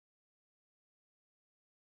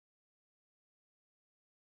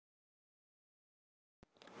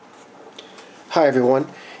Hi everyone,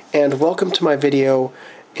 and welcome to my video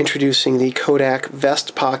introducing the Kodak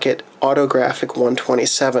Vest Pocket Autographic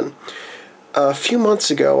 127. A few months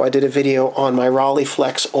ago I did a video on my Raleigh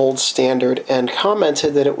Flex Old Standard and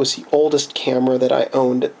commented that it was the oldest camera that I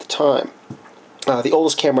owned at the time. The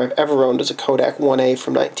oldest camera I've ever owned is a Kodak 1A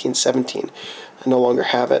from 1917. I no longer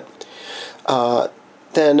have it.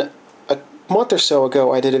 Then a month or so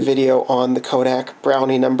ago I did a video on the Kodak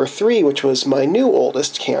Brownie No. 3, which was my new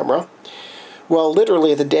oldest camera. Well,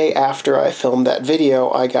 literally the day after I filmed that video,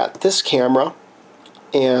 I got this camera,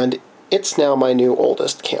 and it's now my new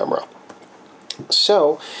oldest camera.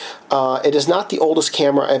 So, it is not the oldest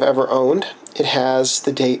camera I've ever owned. It has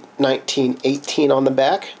the date 1918 on the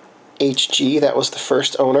back. HG, that was the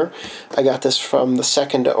first owner. I got this from the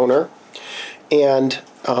second owner. And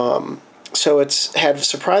so it's had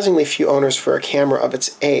surprisingly few owners for a camera of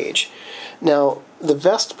its age. Now, the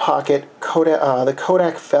Vest Pocket, the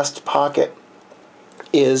Kodak Vest Pocket,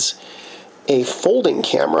 is a folding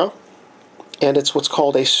camera, and it's what's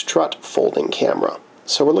called a strut folding camera.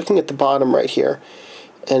 So we're looking at the bottom right here,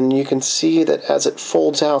 and you can see that as it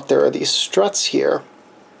folds out there are these struts here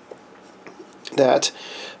that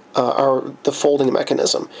are the folding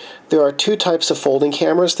mechanism. There are two types of folding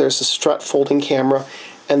cameras. There's a strut folding camera,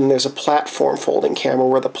 and then there's a platform folding camera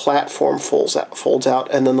where the platform folds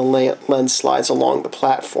out and then the lens slides along the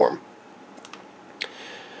platform.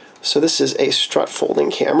 So this is a strut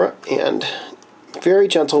folding camera, and very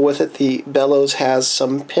gentle with it. The bellows has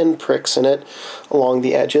some pin pricks in it along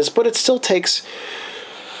the edges, but it still takes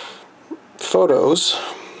photos.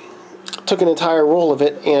 Took an entire roll of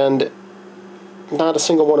it, and not a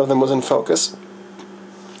single one of them was in focus.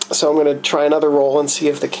 So I'm going to try another roll and see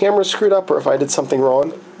if the camera's screwed up or if I did something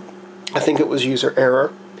wrong. I think it was user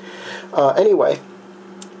error. Anyway,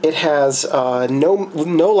 it has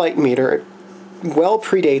no light meter. It well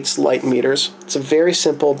predates light meters. It's a very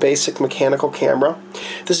simple, basic mechanical camera.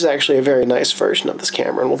 This is actually a very nice version of this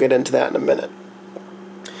camera, and we'll get into that in a minute.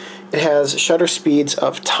 It has shutter speeds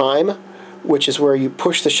of time, which is where you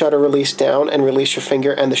push the shutter release down and release your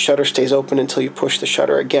finger, and the shutter stays open until you push the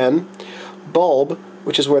shutter again. Bulb,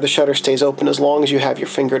 which is where the shutter stays open as long as you have your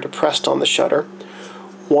finger depressed on the shutter.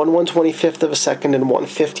 1/125th of a second and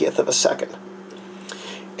 1/50th of a second.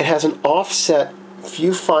 It has an offset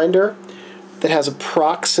viewfinder that has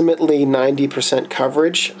approximately 90%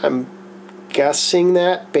 coverage. I'm guessing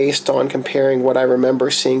that based on comparing what I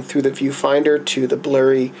remember seeing through the viewfinder to the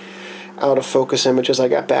blurry out of focus images I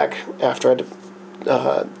got back after I'd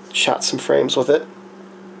shot some frames with it.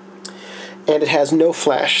 And it has no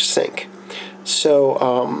flash sync.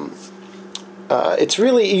 So it's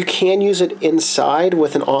really, you can use it inside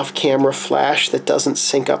with an off-camera flash that doesn't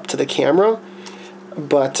sync up to the camera,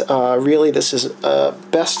 but really this is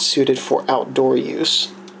best suited for outdoor use.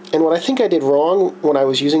 And what I think I did wrong when I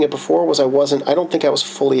was using it before was I don't think I was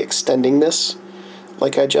fully extending this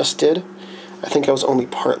like I just did. I think I was only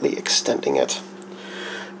partly extending it.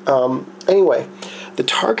 Anyway, the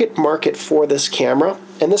target market for this camera,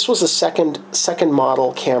 and this was the second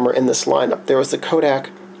model camera in this lineup. There was the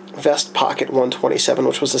Kodak Vest Pocket 127,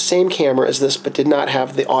 which was the same camera as this but did not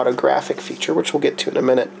have the Autographic feature, which we'll get to in a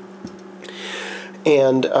minute.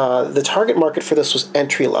 And the target market for this was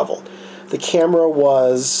entry level. The camera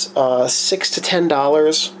was $6 to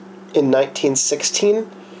 $10 in 1916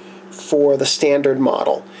 for the standard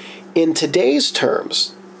model. In today's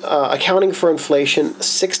terms, accounting for inflation,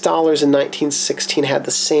 $6 in 1916 had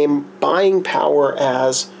the same buying power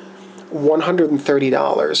as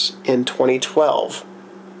 $130 in 2012.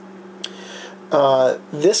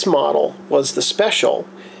 This model was the special,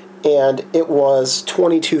 and it was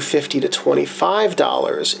 $22.50 to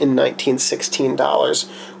 $25 in 1916 dollars,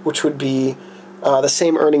 which would be the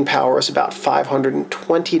same earning power as about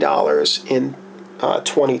 $520 in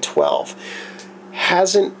 2012.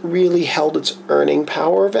 Hasn't really held its earning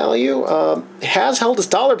power value. It has held its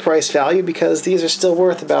dollar price value because these are still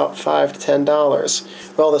worth about $5 to $10.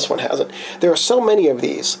 Well, this one hasn't. There are so many of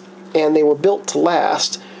these, and they were built to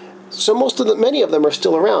last. So many of them are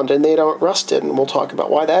still around, and they don't rusted, and we'll talk about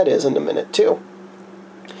why that is in a minute too.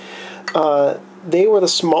 They were the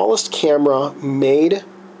smallest camera made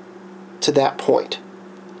to that point.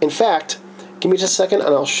 In fact, give me just a second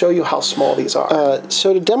and I'll show you how small these are.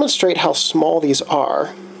 So to demonstrate how small these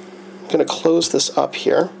are, I'm going to close this up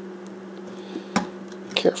here.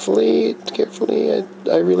 Carefully,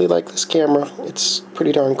 I really like this camera. It's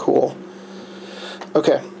pretty darn cool.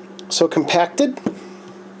 Okay, so compacted.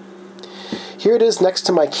 Here it is next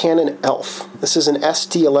to my Canon ELPH. This is an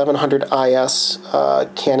SD1100 IS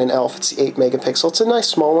Canon ELPH. It's the 8 megapixel. It's a nice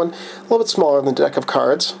small one, a little bit smaller than the deck of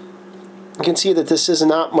cards. you can see that this is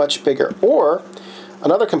not much bigger. Or,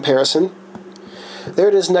 another comparison, there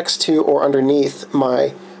it is next to or underneath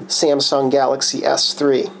my Samsung Galaxy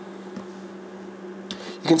S3.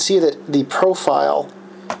 You can see that the profile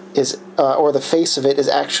is, or the face of it is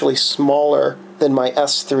actually smaller than my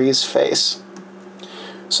S3's face.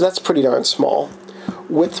 So that's pretty darn small.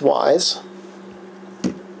 Width-wise,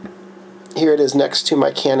 here it is next to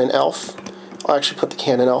my Canon ELPH. I'll actually put the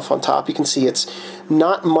Canon ELPH on top. You can see it's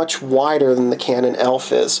not much wider than the Canon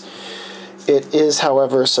ELPH is. It is,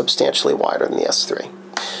 however, substantially wider than the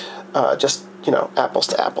S3. Just, you know, apples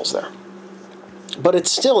to apples there. But it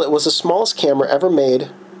was the smallest camera ever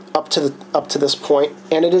made up to this point,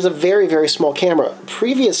 and it is a very, very small camera.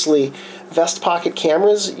 Previously, vest pocket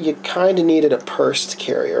cameras, you kind of needed a purse to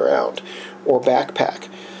carry around, or backpack.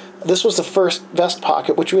 This was the first vest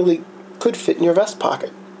pocket which really could fit in your vest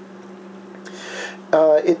pocket.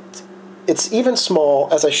 It's even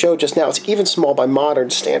small, as I showed just now, it's even small by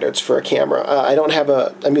modern standards for a camera.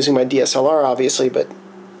 I'm using my DSLR obviously, but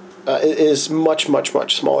it is much, much,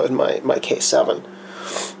 much smaller than my K7.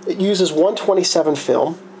 It uses 127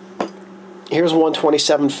 film. Here's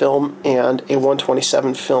 127 film and a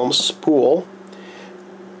 127 film spool.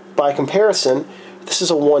 By comparison, this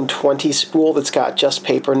is a 120 spool that's got just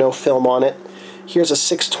paper, no film on it. Here's a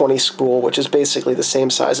 620 spool, which is basically the same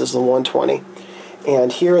size as the 120.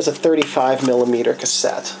 And here is a 35mm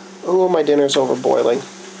cassette. Oh, my dinner's overboiling.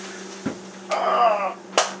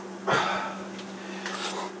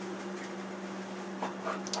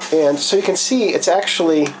 And so you can see it's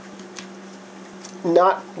actually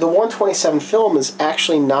not, the 127 film is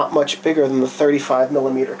actually not much bigger than the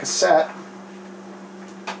 35mm cassette.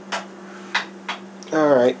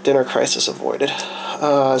 Alright, dinner crisis avoided.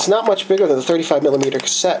 It's not much bigger than the 35mm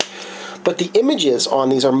cassette, but the images on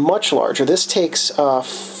these are much larger. This takes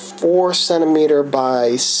 4cm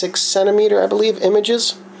by 6cm, I believe,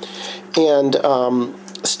 images, and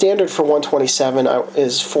standard for 127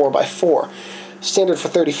 is 4x4. Standard for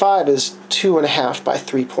 35 is 2.5 by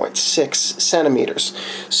 3.6 centimeters.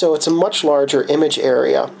 So it's a much larger image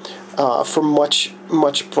area for much,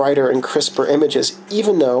 much brighter and crisper images,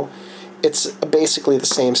 even though it's basically the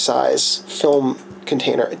same size film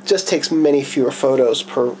container. It just takes many fewer photos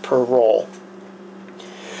per roll.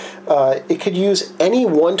 It could use any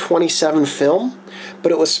 127 film,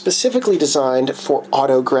 but it was specifically designed for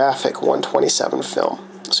Autographic 127 film.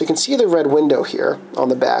 So you can see the red window here on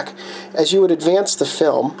the back. As you would advance the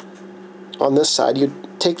film on this side, you'd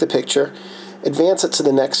take the picture, advance it to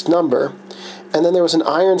the next number, and then there was an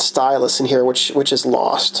iron stylus in here which is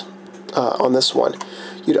lost on this one.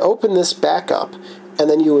 You'd open this back up, and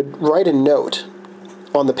then you would write a note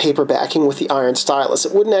on the paper backing with the iron stylus.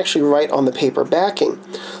 It wouldn't actually write on the paper backing,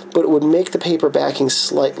 but it would make the paper backing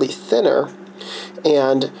slightly thinner,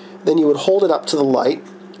 and then you would hold it up to the light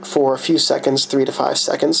for a few seconds, 3 to 5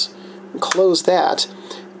 seconds, close that,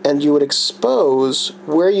 and you would expose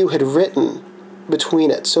where you had written between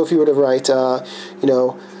it. So if you were to write, you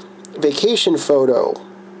know, vacation photo,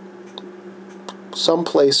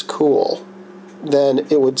 someplace cool, then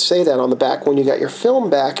it would say that on the back when you got your film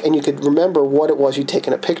back, and you could remember what it was you'd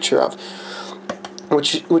taken a picture of,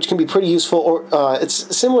 which can be pretty useful. Or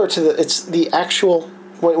it's similar to the actual,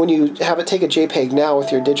 when you have it take a JPEG now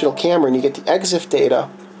with your digital camera and you get the EXIF data,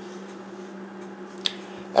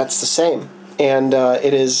 that's the same. And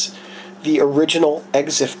it is the original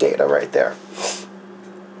EXIF data right there.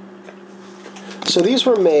 So these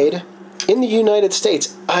were made in the United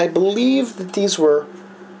States. I believe that these were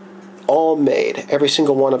all made, every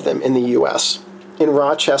single one of them, in the U.S., in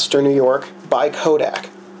Rochester, New York, by Kodak.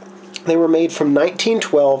 They were made from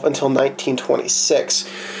 1912 until 1926.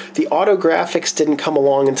 The Autographics didn't come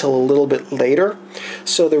along until a little bit later,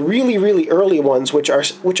 so the really, really early ones, which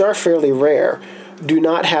are fairly rare, do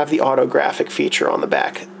not have the Autographic feature on the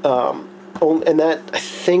back. And that, I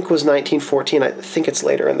think, was 1914. I think it's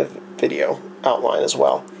later in the video outline as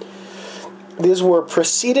well. These were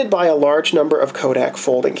preceded by a large number of Kodak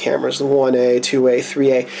folding cameras, the 1A, 2A,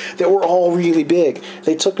 3A, that were all really big.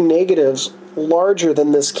 They took negatives larger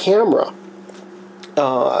than this camera.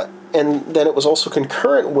 And then it was also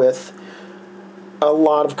concurrent with a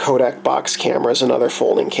lot of Kodak box cameras and other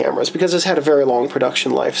folding cameras, because this had a very long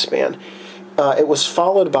production lifespan. It was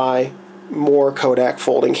followed by more Kodak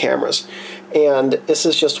folding cameras. And this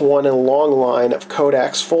is just one in a long line of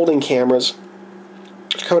Kodak's folding cameras.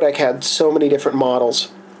 Kodak had so many different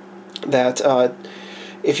models that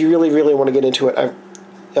if you really, really want to get into it,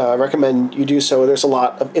 I recommend you do so. There's a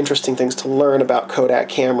lot of interesting things to learn about Kodak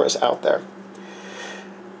cameras out there.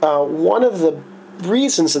 One of the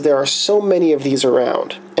reasons that there are so many of these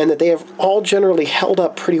around, and that they have all generally held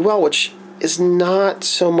up pretty well, which is not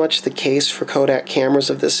so much the case for Kodak cameras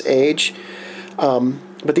of this age.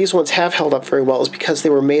 But these ones have held up very well, is because they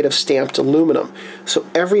were made of stamped aluminum. So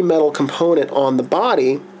every metal component on the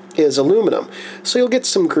body is aluminum. So you'll get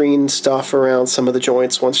some green stuff around some of the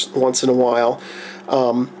joints once in a while,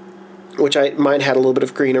 which mine had a little bit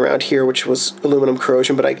of green around here, which was aluminum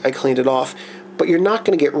corrosion, but I cleaned it off. But you're not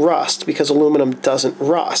going to get rust because aluminum doesn't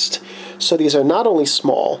rust. So these are not only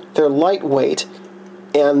small, they're lightweight,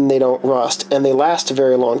 and they don't rust, and they last a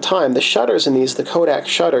very long time. The shutters in these, the Kodak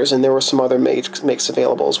shutters, and there were some other makes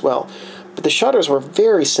available as well, but the shutters were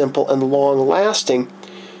very simple and long-lasting,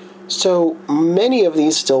 so many of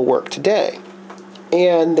these still work today,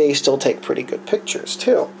 and they still take pretty good pictures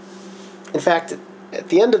too. In fact, at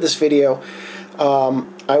the end of this video,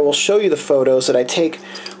 I will show you the photos that I take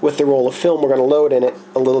with the roll of film we're going to load in it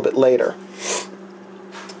a little bit later.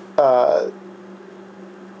 Let's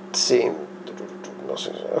see.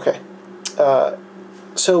 Okay,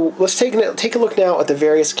 so let's take a look now at the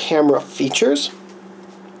various camera features,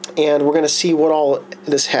 and we're going to see what all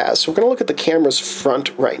this has. So we're going to look at the camera's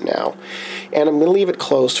front right now, and I'm going to leave it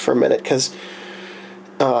closed for a minute because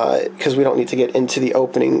we don't need to get into the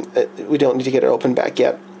opening. We don't need to get it opened back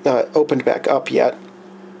up yet.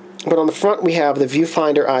 But on the front we have the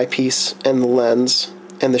viewfinder eyepiece and the lens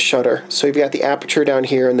and the shutter. So you've got the aperture down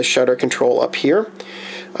here and the shutter control up here.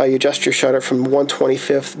 You adjust your shutter from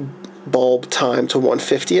 1/25th bulb time to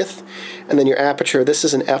 1/50th, and then your aperture, this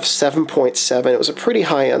is an f7.7. It was a pretty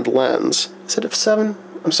high-end lens. Is it f7?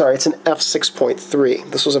 I'm sorry, it's an f6.3.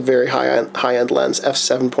 This was a very high-end lens.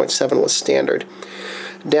 f7.7 was standard.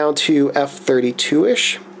 Down to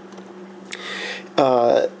f32-ish.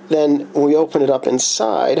 Then when we open it up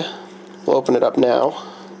inside, we'll open it up now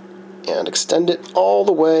and extend it all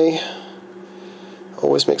the way.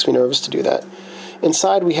 Always makes me nervous to do that.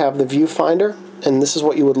 Inside we have the viewfinder, and this is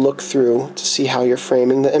what you would look through to see how you're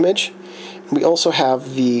framing the image. We also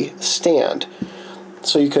have the stand,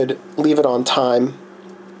 so you could leave it on time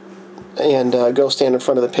and go stand in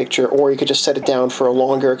front of the picture, or you could just set it down for a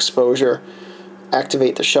longer exposure,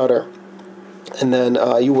 activate the shutter, and then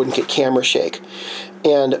you wouldn't get camera shake.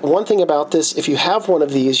 And one thing about this, if you have one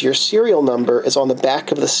of these, your serial number is on the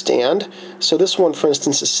back of the stand. So this one, for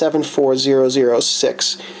instance, is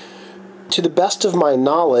 74006. To the best of my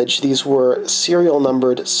knowledge, these were serial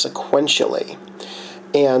numbered sequentially.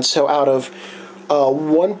 And so out of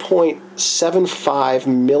 1.75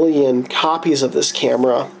 million copies of this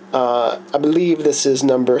camera, I believe this is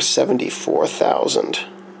number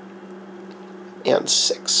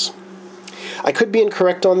 74,006. I could be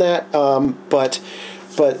incorrect on that, but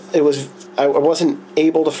it was I wasn't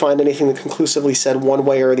able to find anything that conclusively said one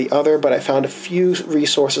way or the other. But I found a few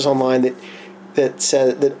resources online that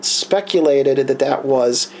speculated that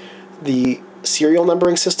was the serial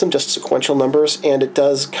numbering system, just sequential numbers, and it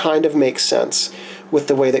does kind of make sense with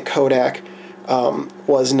the way that Kodak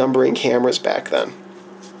was numbering cameras back then.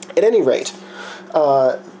 At any rate,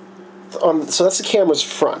 so that's the camera's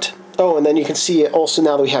front. Oh, and then you can see it also,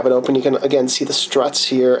 now that we have it open, you can again see the struts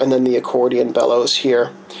here, and then the accordion bellows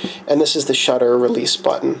here. And this is the shutter release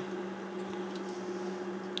button.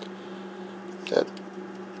 Did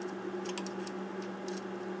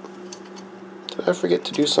I forget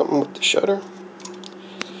to do something with the shutter?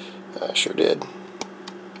 I sure did.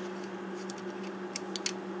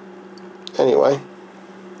 Anyway.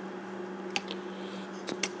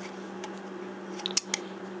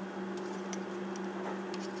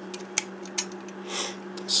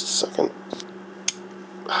 Just a second.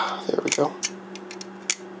 There we go.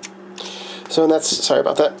 So that's, sorry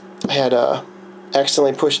about that. I had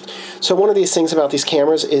accidentally pushed. So one of these things about these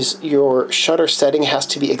cameras is your shutter setting has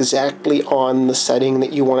to be exactly on the setting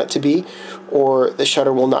that you want it to be, or the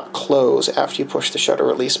shutter will not close after you push the shutter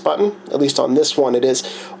release button. At least on this one it is.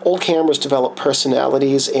 Old cameras develop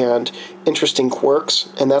personalities and interesting quirks,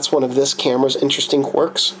 and that's one of this camera's interesting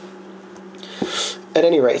quirks. At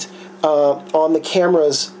any rate, on the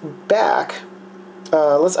camera's back,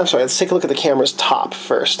 let's take a look at the camera's top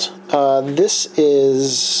first. This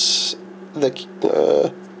is the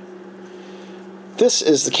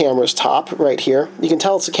camera's top right here. You can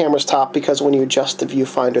tell it's the camera's top because when you adjust the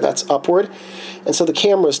viewfinder, that's upward. And so the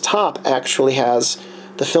camera's top actually has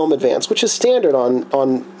the film advance, which is standard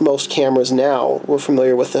on most cameras now. We're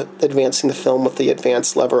familiar with advancing the film with the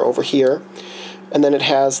advance lever over here. And then it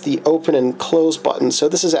has the open and close button. So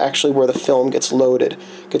this is actually where the film gets loaded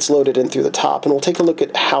in through the top. And we'll take a look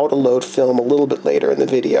at how to load film a little bit later in the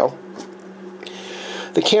video.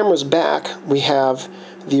 The camera's back, we have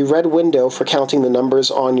the red window for counting the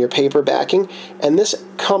numbers on your paper backing, and this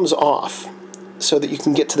comes off so that you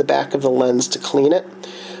can get to the back of the lens to clean it.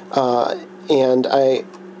 and I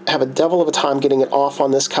have a devil of a time getting it off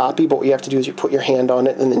on this copy, but what you have to do is you put your hand on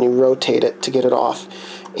it and then you rotate it to get it off.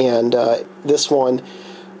 And this one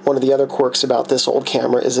of the other quirks about this old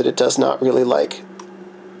camera is that it does not really like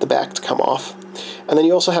the back to come off. And then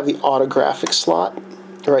you also have the Autographic slot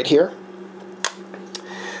right here.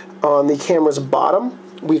 On the camera's bottom,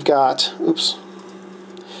 we've got,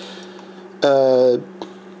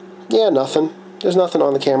 yeah, nothing. There's nothing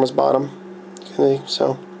on the camera's bottom. Okay,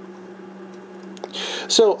 so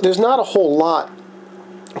there's not a whole lot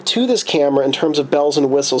to this camera in terms of bells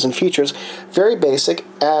and whistles and features. Very basic.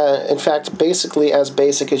 In fact, basically as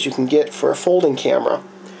basic as you can get for a folding camera.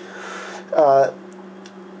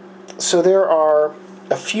 So there are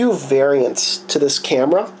a few variants to this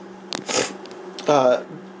camera.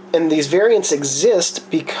 And these variants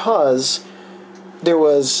exist because there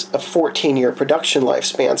was a 14-year production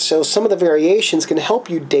lifespan. So some of the variations can help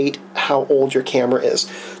you date how old your camera is.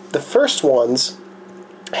 The first ones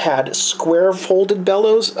had square folded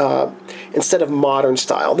bellows instead of modern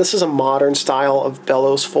style. This is a modern style of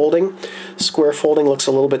bellows folding. Square folding looks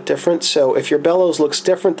a little bit different. So if your bellows looks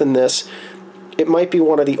different than this, it might be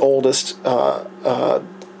one of the oldest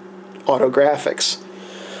Autographics.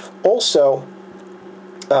 Also,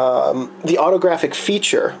 the Autographic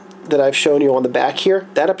feature that I've shown you on the back here,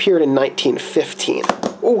 that appeared in 1915.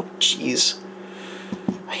 Oh, jeez.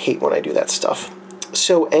 I hate when I do that stuff.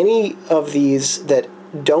 So any of these that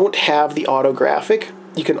don't have the Autographic,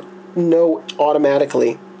 you can know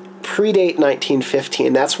automatically predate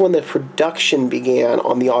 1915. That's when the production began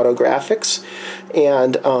on the Autographics,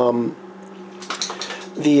 and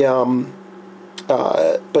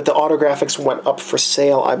but the Autographics went up for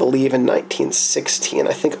sale, I believe, in 1916.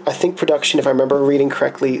 I think production, if I remember reading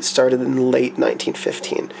correctly, started in late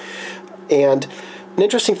 1915. And an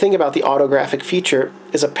interesting thing about the Autographic feature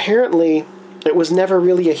is apparently it was never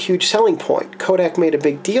really a huge selling point. Kodak made a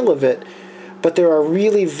big deal of it, but there are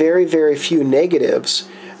really very, very few negatives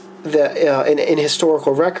that in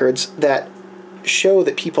historical records that show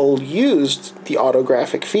that people used the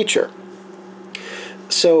Autographic feature.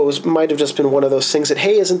 So it might have just been one of those things that,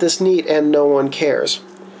 hey, isn't this neat, and no one cares.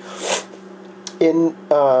 In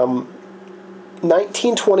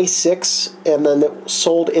 1926, and then it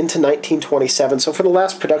sold into 1927, so for the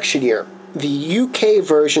last production year, the UK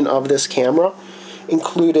version of this camera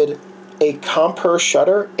included a Compur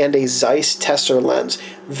shutter and a Zeiss Tessar lens.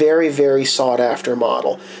 Very, very sought-after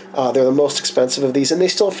model. They're the most expensive of these, and they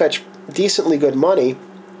still fetch decently good money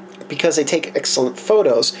because they take excellent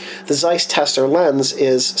photos. The Zeiss Tessar lens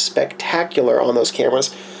is spectacular on those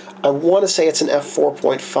cameras. I want to say it's an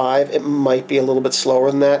f4.5. It might be a little bit slower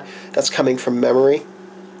than that. That's coming from memory.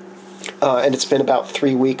 And it's been about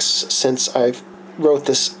 3 weeks since I wrote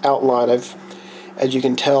this outline. I've, as you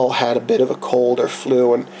can tell, had a bit of a cold or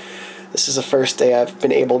flu, and this is the first day I've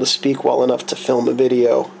been able to speak well enough to film a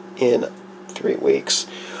video in 3 weeks.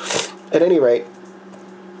 At any rate,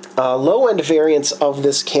 low-end variants of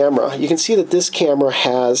this camera, you can see that this camera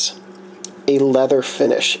has a leather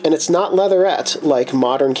finish, and it's not leatherette like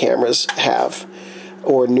modern cameras have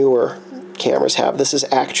or newer cameras have. This is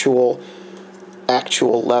actual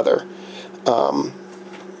leather.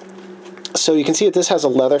 So you can see that this has a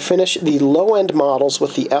leather finish. The low-end models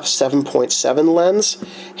with the f7.7 lens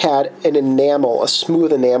had an enamel, a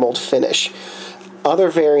smooth enameled finish. Other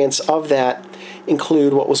variants of that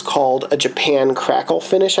include what was called a Japan crackle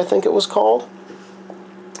finish, I think it was called.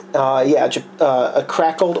 A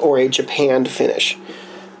crackled or a japanned finish.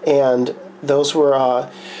 And those were,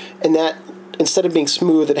 and that, instead of being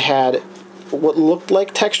smooth, it had what looked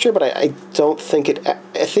like texture, but I don't think it,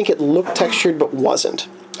 I think it looked textured but wasn't,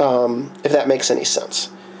 if that makes any sense.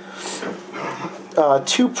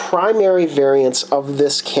 Two primary variants of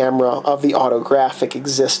this camera, of the Autographic,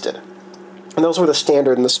 existed. And those were the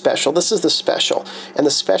standard and the special. This is the special. And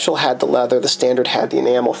the special had the leather, the standard had the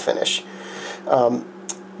enamel finish.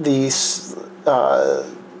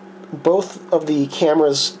 Both of the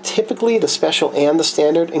cameras, typically the special and the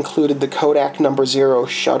standard, included the Kodak #0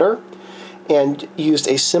 shutter and used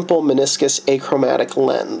a simple meniscus achromatic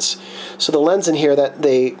lens. So the lens in here, that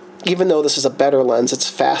they, even though this is a better lens, it's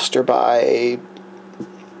faster by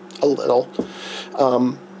a little.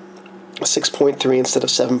 6.3 instead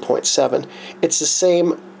of 7.7. It's the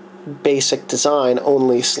same basic design,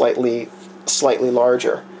 only slightly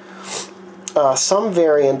larger. Some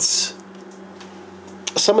variants,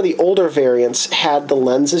 some of the older variants had the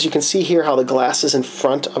lenses. You can see here how the glass is in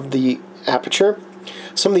front of the aperture.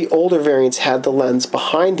 Some of the older variants had the lens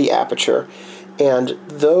behind the aperture, and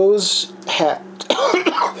those had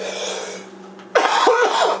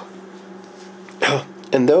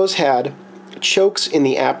chokes in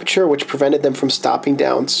the aperture, which prevented them from stopping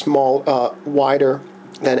down wider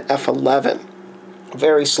than f11.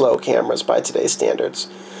 Very slow cameras by today's standards.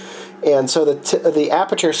 And so the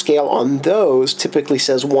aperture scale on those typically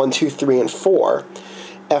says 1, 2, 3, and 4.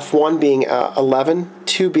 F1 being 11,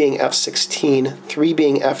 2 being f16, 3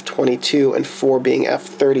 being f22, and 4 being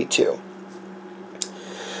f32.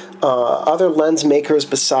 Other lens makers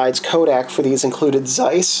besides Kodak for these included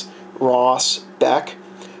Zeiss, Ross, Beck,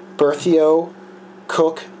 Berthio,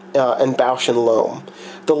 Cook, and Bausch & Lomb.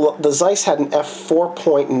 The Zeiss had an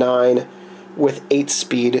f4.9 with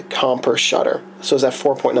 8-speed comper shutter. So it's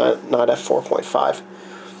f4.9, not f4.5.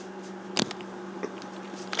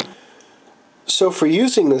 So for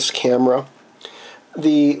using this camera,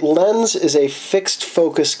 the lens is a fixed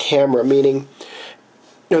focus camera, meaning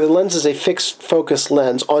the lens is a fixed focus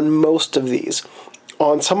lens on most of these.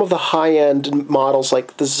 On some of the high-end models,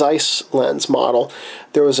 like the Zeiss lens model,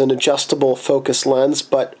 there was an adjustable focus lens,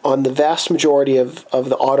 but on the vast majority of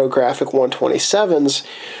the Autographic 127s,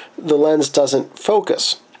 the lens doesn't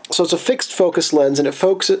focus. So it's a fixed focus lens, and it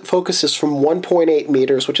focuses from 1.8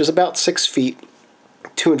 meters, which is about 6 feet,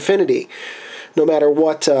 to infinity, no matter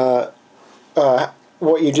what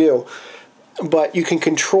you do. But you can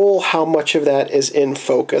control how much of that is in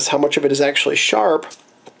focus, how much of it is actually sharp,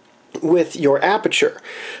 with your aperture.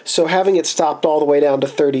 So having it stopped all the way down to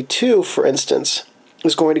 32, for instance,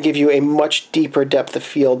 is going to give you a much deeper depth of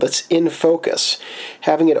field that's in focus.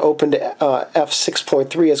 Having it open to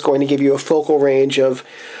f6.3 is going to give you a focal range of,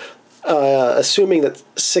 assuming that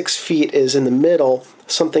 6 feet is in the middle,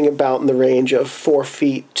 something about in the range of 4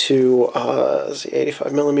 feet to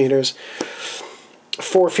 85 millimeters,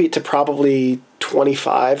 4 feet to probably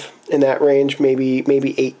 25 in that range,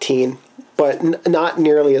 maybe 18. But not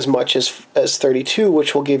nearly as much as 32,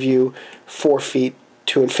 which will give you 4 feet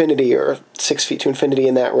to infinity or 6 feet to infinity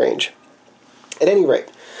in that range. At any rate,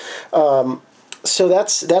 so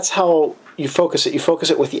that's how you focus it. You focus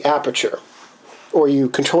it with the aperture, or you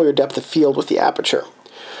control your depth of field with the aperture.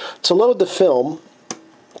 To load the film,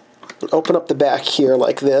 open up the back here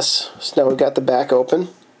like this. So now we've got the back open,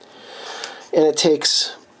 and it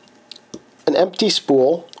takes an empty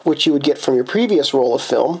spool, which you would get from your previous roll of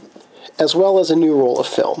film, as well as a new roll of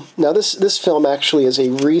film. Now this film actually is a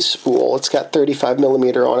re-spool. It's got 35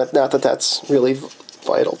 millimeter on it. Not that that's really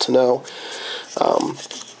vital to know,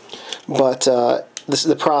 but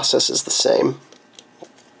the process is the same.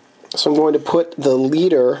 So I'm going to put the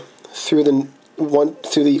leader through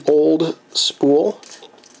the old spool,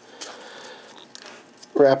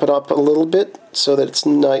 wrap it up a little bit so that it's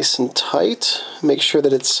nice and tight. Make sure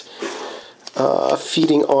that it's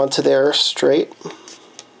feeding onto there straight.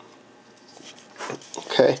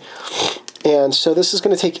 Okay, and so this is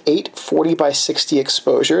going to take 8 40 by 60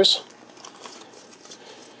 exposures,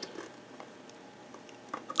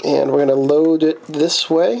 and we're going to load it this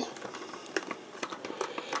way.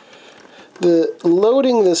 The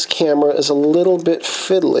loading this camera is a little bit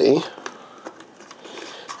fiddly,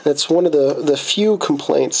 and it's one of the few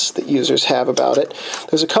complaints that users have about it.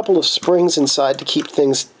 There's a couple of springs inside to keep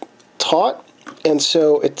things taut, and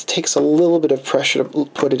so it takes a little bit of pressure to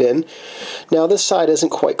put it in. Now this side isn't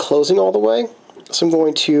quite closing all the way, so I'm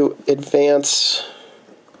going to advance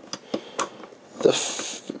I'm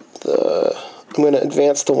going to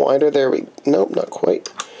advance the winder. Nope, not quite.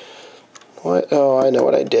 What? Oh, I know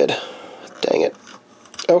what I did. Dang it.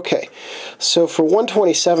 Okay, so for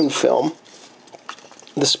 127 film,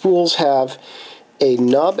 the spools have a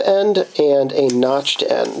nub end and a notched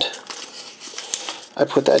end. I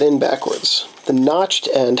put that in backwards. The notched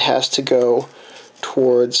end has to go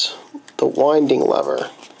towards the winding lever.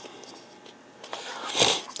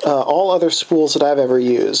 All other spools that I've ever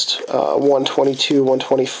used, 122,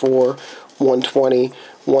 124, 120,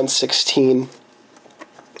 116,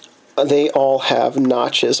 they all have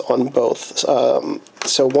notches on both.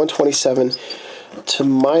 So 127, to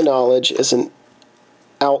my knowledge, is an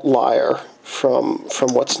outlier from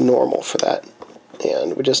what's normal for that.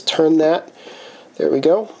 And we just turn that, there we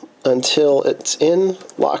go, until it's in,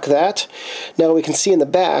 lock that. Now we can see in the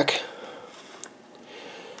back,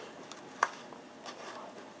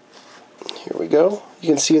 here we go, you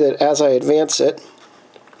can see that as I advance it,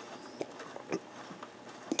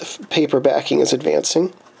 the paper backing is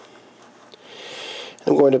advancing.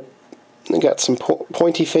 I'm going to, I got some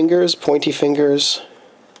pointy fingers,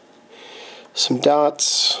 some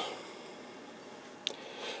dots,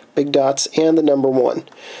 big dots, and the number 1.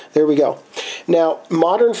 There we go. Now,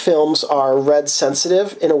 modern films are red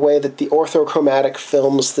sensitive in a way that the orthochromatic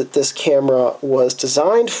films that this camera was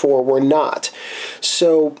designed for were not.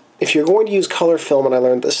 So if you're going to use color film, and I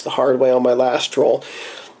learned this the hard way on my last roll,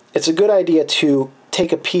 it's a good idea to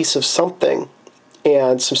take a piece of something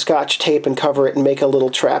and some Scotch tape and cover it and make a little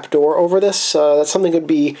trap door over this. That's something that could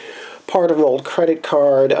be part of an old credit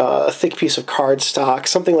card, a thick piece of cardstock,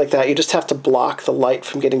 something like that. You just have to block the light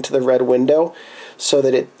from getting to the red window so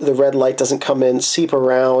that the red light doesn't come in, seep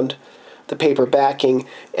around the paper backing,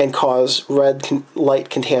 and cause red light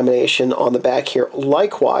contamination on the back here.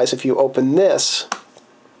 Likewise, if you open this,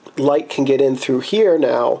 light can get in through here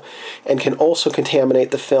now and can also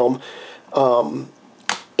contaminate the film.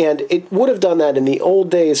 And it would have done that in the old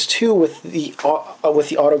days too with the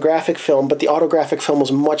autographic film, but the autographic film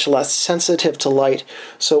was much less sensitive to light,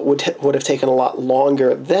 so it would have taken a lot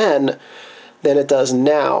longer then than it does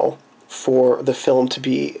now for the film to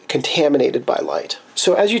be contaminated by light.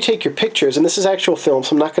 So as you take your pictures, and this is actual film,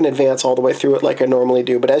 so I'm not going to advance all the way through it like I normally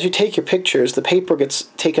do, but as you take your pictures, the paper gets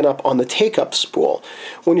taken up on the take-up spool.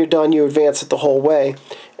 When you're done, you advance it the whole way,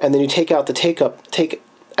 and then you take out the take-up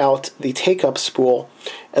spool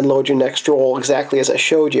and load your next roll exactly as I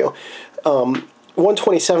showed you.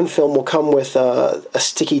 127 film will come with a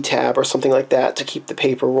sticky tab or something like that to keep the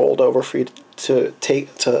paper rolled over for you to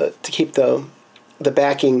keep the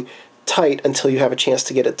backing tight until you have a chance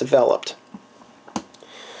to get it developed.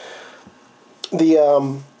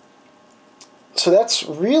 So that's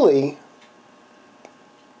really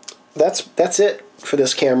that's it for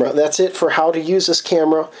this camera. That's it for how to use this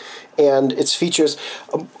camera and its features.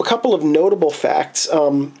 A couple of notable facts.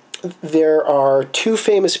 There are two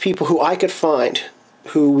famous people who I could find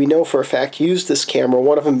who we know for a fact used this camera,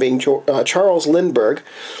 one of them being Charles Lindbergh,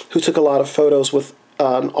 who took a lot of photos with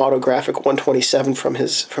an Autographic 127 from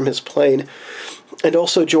his plane, and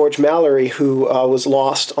also George Mallory, who was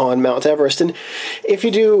lost on Mount Everest. And if you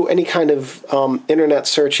do any kind of internet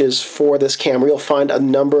searches for this camera, you'll find a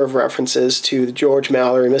number of references to the George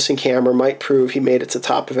Mallory missing camera might prove he made it to the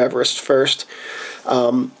top of Everest first.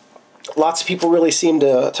 Lots of people really seem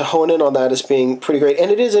to hone in on that as being pretty great. And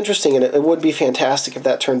it is interesting, and it would be fantastic if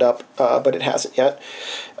that turned up, but it hasn't yet.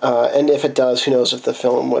 And if it does, who knows if the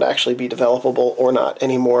film would actually be developable or not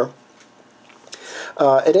anymore.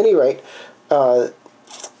 At any rate,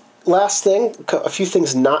 last thing, a few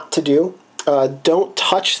things not to do. Don't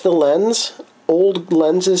touch the lens. Old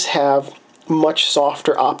lenses have much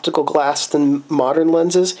softer optical glass than modern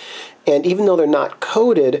lenses, and even though they're not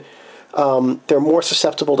coated, they're more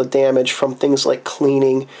susceptible to damage from things like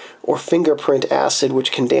cleaning or fingerprint acid,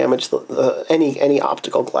 which can damage any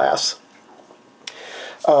optical glass.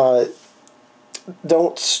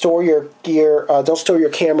 Don't store your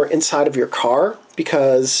camera inside of your car,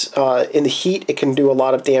 because in the heat it can do a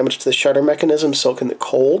lot of damage to the shutter mechanism, so can the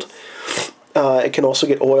cold. It can also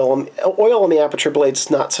get oil on the aperture blades.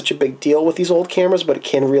 It's not such a big deal with these old cameras, but it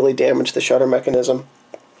can really damage the shutter mechanism.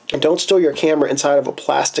 And don't store your camera inside of a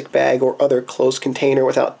plastic bag or other closed container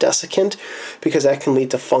without desiccant, because that can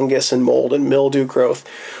lead to fungus and mold and mildew growth,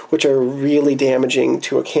 which are really damaging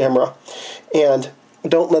to a camera. And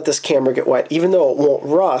don't let this camera get wet. Even though it won't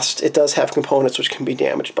rust, it does have components which can be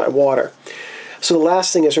damaged by water. So the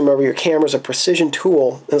last thing is, remember, your camera is a precision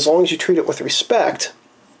tool, and as long as you treat it with respect,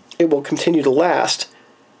 it will continue to last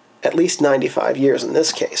at least 95 years in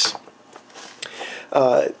this case.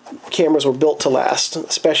 Cameras were built to last,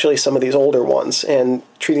 especially some of these older ones, and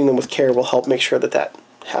treating them with care will help make sure that that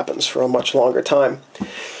happens for a much longer time.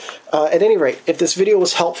 At any rate, if this video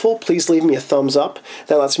was helpful, please leave me a thumbs up.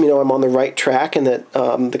 That lets me know I'm on the right track and that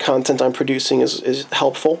the content I'm producing is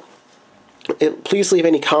helpful. Please leave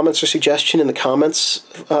any comments or suggestion in the comments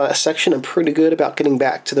section. I'm pretty good about getting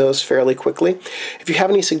back to those fairly quickly. If you have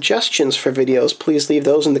any suggestions for videos, please leave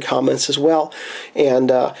those in the comments as well. And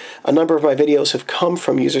a number of my videos have come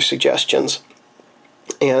from user suggestions.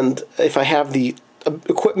 And if I have the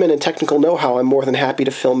equipment and technical know-how, I'm more than happy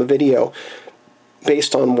to film a video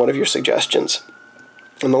based on one of your suggestions.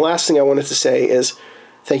 And the last thing I wanted to say is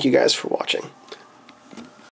thank you guys for watching.